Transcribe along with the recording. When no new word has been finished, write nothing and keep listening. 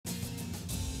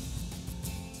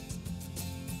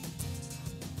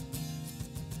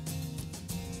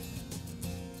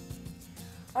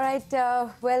All right,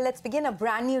 well, let's begin a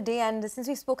brand new day. And since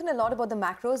we've spoken a lot about the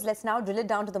macros, let's now drill it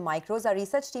down to the micros. Our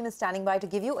research team is standing by to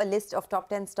give you a list of top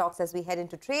 10 stocks as we head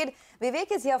into trade. Vivek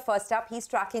is here first up. He's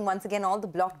tracking once again all the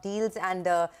block deals and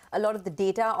a lot of the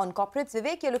data on corporates.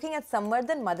 Vivek, you're looking at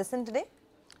Samvardhana, Motherson today?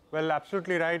 Well,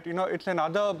 absolutely right. You know, it's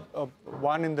another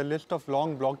one in the list of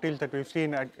long block deals that we've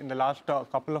seen in the last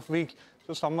couple of weeks.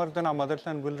 So Samvardhana,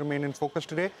 Motherson will remain in focus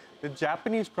today. The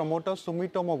Japanese promoter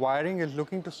Sumitomo Wiring is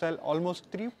looking to sell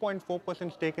almost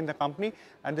 3.4% stake in the company,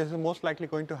 and this is most likely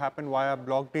going to happen via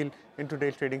block deal in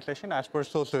today's trading session as per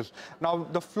sources. Now,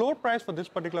 the floor price for this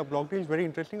particular block deal is very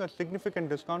interesting, a significant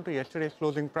discount to yesterday's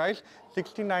closing price.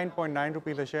 69.9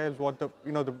 rupees a share is what the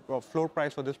floor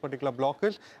price for this particular block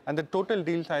is, and the total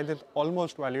deal size is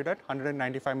almost valued at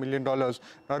 $195 million.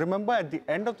 Now, remember, at the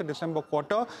end of the December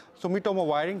quarter, Sumitomo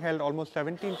Wiring held almost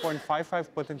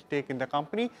 17.55% stake in the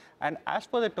company, and as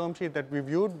per the term sheet that we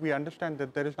viewed, we understand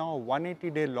that there is now a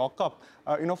 180-day lockup,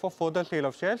 for further sale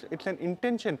of shares. It's an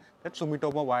intention that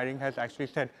Sumitomo Wiring has actually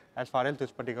said as far as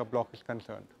this particular block is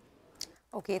concerned.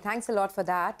 Okay, thanks a lot for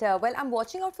that. Well, I'm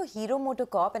watching out for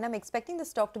MotoCorp, and I'm expecting the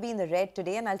stock to be in the red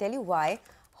today, and I'll tell you why.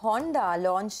 Honda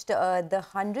launched the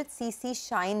 100cc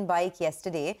Shine bike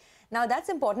yesterday. Now, that's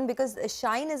important because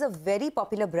Shine is a very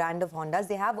popular brand of Hondas.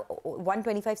 They have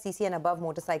 125cc and above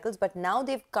motorcycles, but now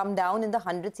they've come down in the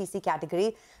 100cc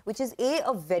category, which is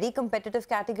a very competitive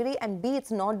category, and B, it's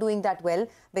not doing that well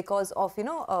because of,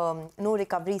 no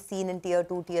recovery seen in Tier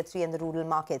 2, Tier 3 and the rural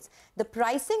markets. The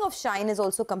pricing of Shine is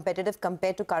also competitive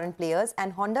compared to current players,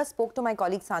 and Honda spoke to my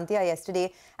colleague Santya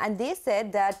yesterday, and they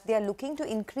said that they are looking to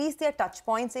increase their touch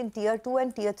points in Tier 2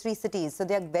 and Tier 3 cities. So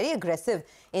they are very aggressive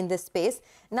in this space.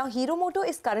 Now, Hero Moto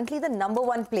is currently the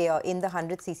 #1 player in the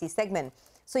 100cc segment.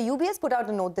 So UBS put out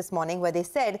a note this morning where they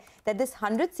said that this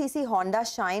 100cc Honda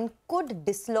Shine could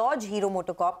dislodge Hero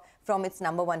MotoCorp from its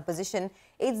 #1 position.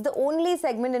 It's the only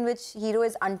segment in which Hero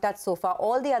is untouched so far.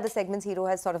 All the other segments, Hero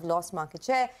has sort of lost market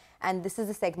share. And this is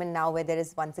a segment now where there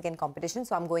is once again competition.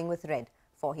 So I'm going with red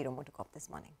for Hero MotoCorp this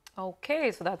morning.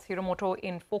 Okay, so that's Hero Moto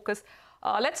in focus.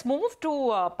 Let's move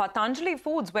to Patanjali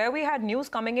Foods, where we had news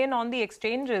coming in on the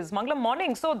exchanges. Mangalam,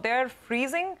 morning. So they're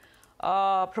freezing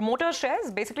promoter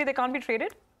shares. Basically, they can't be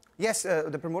traded? Yes,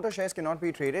 the promoter shares cannot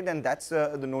be traded, and that's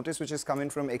the notice which is coming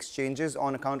from exchanges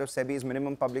on account of SEBI's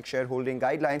minimum public shareholding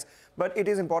guidelines. But it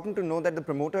is important to know that the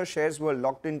promoter shares were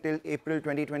locked in till April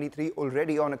 2023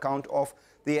 already on account of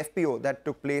the FPO that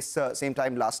took place same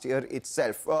time last year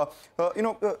itself.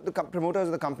 The promoters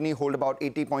of the company hold about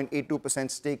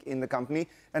 80.82% stake in the company,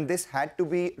 and this had to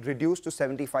be reduced to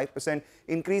 75%,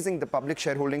 increasing the public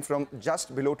shareholding from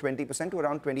just below 20% to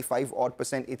around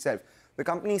 25% itself. The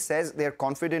company says they are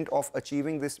confident of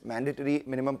achieving this mandatory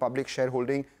minimum public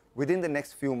shareholding within the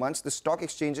next few months. The stock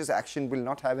exchange's action will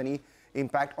not have any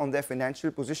impact on their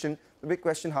financial position. The big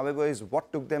question, however, is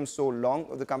what took them so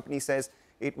long? The company says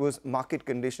it was market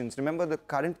conditions. Remember, the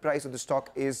current price of the stock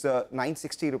is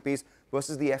 960 rupees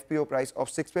versus the FPO price of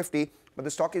 650, but the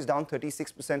stock is down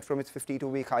 36% from its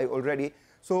 52-week high already.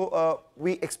 So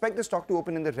we expect the stock to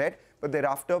open in the red, but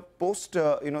thereafter, post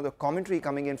the commentary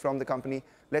coming in from the company,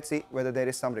 let's see whether there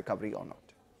is some recovery or not.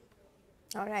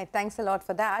 All right, thanks a lot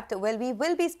for that. Well, we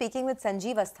will be speaking with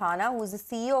Sanjeev Asthana, who's the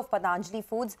CEO of Patanjali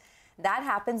Foods. That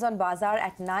happens on Bazaar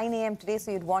at 9 a.m. today,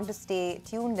 so you'd want to stay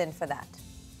tuned in for that.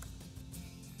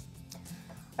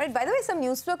 Right, by the way, some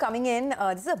news flow coming in.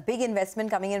 This is a big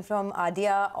investment coming in from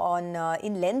Adia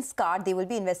in Lenskart. They will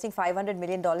be investing $500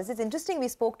 million. It's interesting, we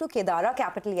spoke to Kedara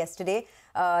Capital yesterday,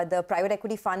 the private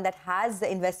equity fund that has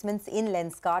investments in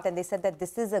Lenskart, and they said that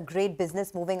this is a great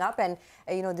business moving up, and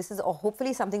this is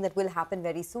hopefully something that will happen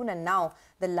very soon. And now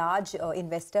the large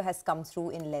investor has come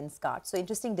through in Lenskart. So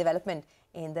interesting development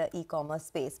in the e-commerce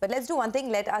space. But let's do one thing.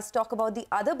 Let us talk about the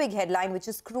other big headline, which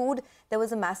is crude. There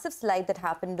was a massive slide that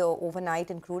happened overnight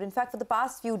in crude. In fact, for the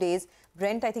past few days,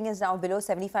 Brent, I think, is now below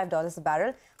 $75 a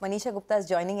barrel. Manisha Gupta is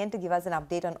joining in to give us an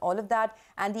update on all of that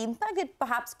and the impact it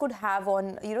perhaps could have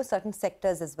on, certain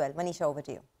sectors as well. Manisha, over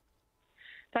to you.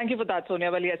 Thank you for that,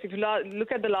 Sonia. Well, yes, if you look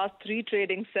at the last 3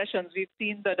 trading sessions, we've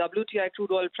seen the WTI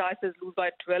crude oil prices lose by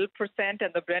 12%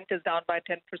 and the Brent is down by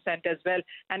 10% as well.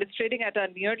 And it's trading at a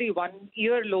nearly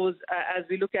 1-year lows as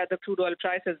we look at the crude oil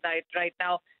prices right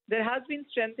now. There has been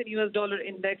strength in US dollar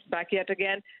index back yet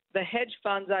again. The hedge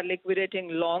funds are liquidating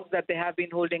longs that they have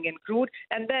been holding in crude.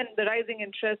 And then the rising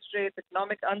interest rates,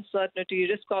 economic uncertainty,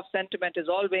 risk-off sentiment is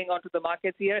all weighing onto the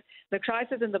markets here. The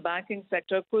crisis in the banking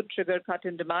sector could trigger cut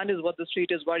in demand is what the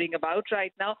street is worrying about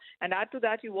right now. And add to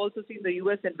that, you've also seen the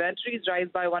U.S. inventories rise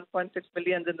by 1.6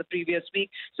 million in the previous week.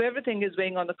 So everything is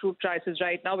weighing on the crude prices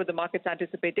right now, with the markets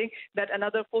anticipating that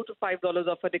another $4 to $5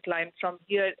 of a decline from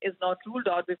here is not ruled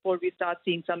out before we start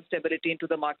seeing some stability into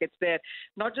the markets there.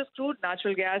 Not just crude,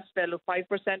 natural gas fell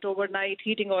 5% overnight.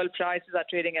 Heating oil prices are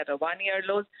trading at a one-year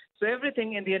lows. So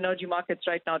everything in the energy markets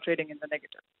right now trading in the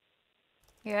negative.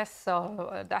 Yes,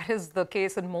 that is the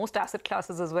case in most asset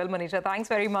classes as well, Manisha. Thanks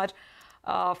very much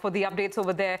for the updates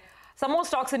over there. Some more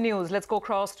stocks and news. Let's go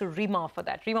across to Rima for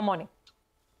that. Rima, morning.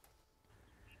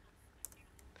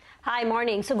 Hi,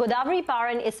 morning. So Godavari Power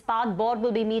and Ispat board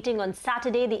will be meeting on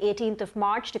Saturday, the 18th of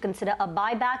March to consider a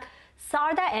buyback.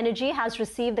 Sarda Energy has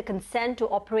received the consent to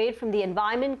operate from the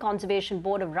Environment Conservation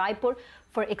Board of Raipur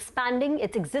for expanding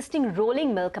its existing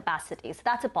rolling mill capacity. So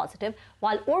that's a positive.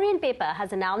 While Orient Paper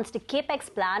has announced a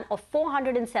capex plan of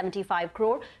 475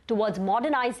 crore towards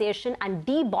modernization and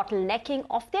debottlenecking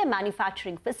of their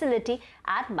manufacturing facility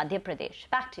at Madhya Pradesh.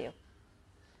 Back to you.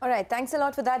 All right, thanks a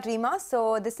lot for that, Rima.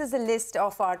 So this is a list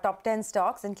of our top 10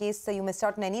 stocks in case you missed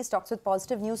out on any stocks with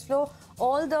positive news flow.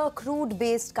 All the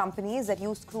crude-based companies that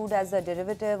use crude as a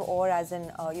derivative or as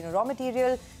an raw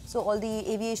material. So all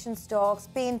the aviation stocks,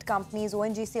 paint companies,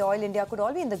 ONGC, Oil India could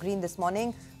all be in the green this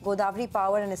morning. Godavari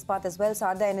Power and Ispat as well,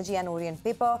 Sarda Energy and Orient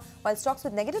Paper. While stocks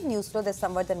with negative news flow, there's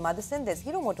Samvardhana and Motherson, there's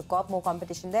MotoCorp, more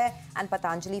competition there, and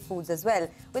Patanjali Foods as well.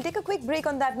 We'll take a quick break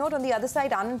on that note. On the other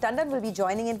side, Anand Tandon will be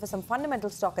joining in for some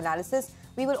fundamental stock analysis.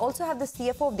 We will also have the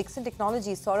CFO of Dixon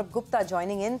Technologies, Saurabh Gupta,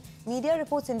 joining in. Media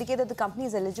reports indicate that the company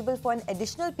is eligible for an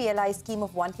additional PLI scheme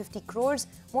of 150 crores.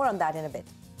 More on that in a bit.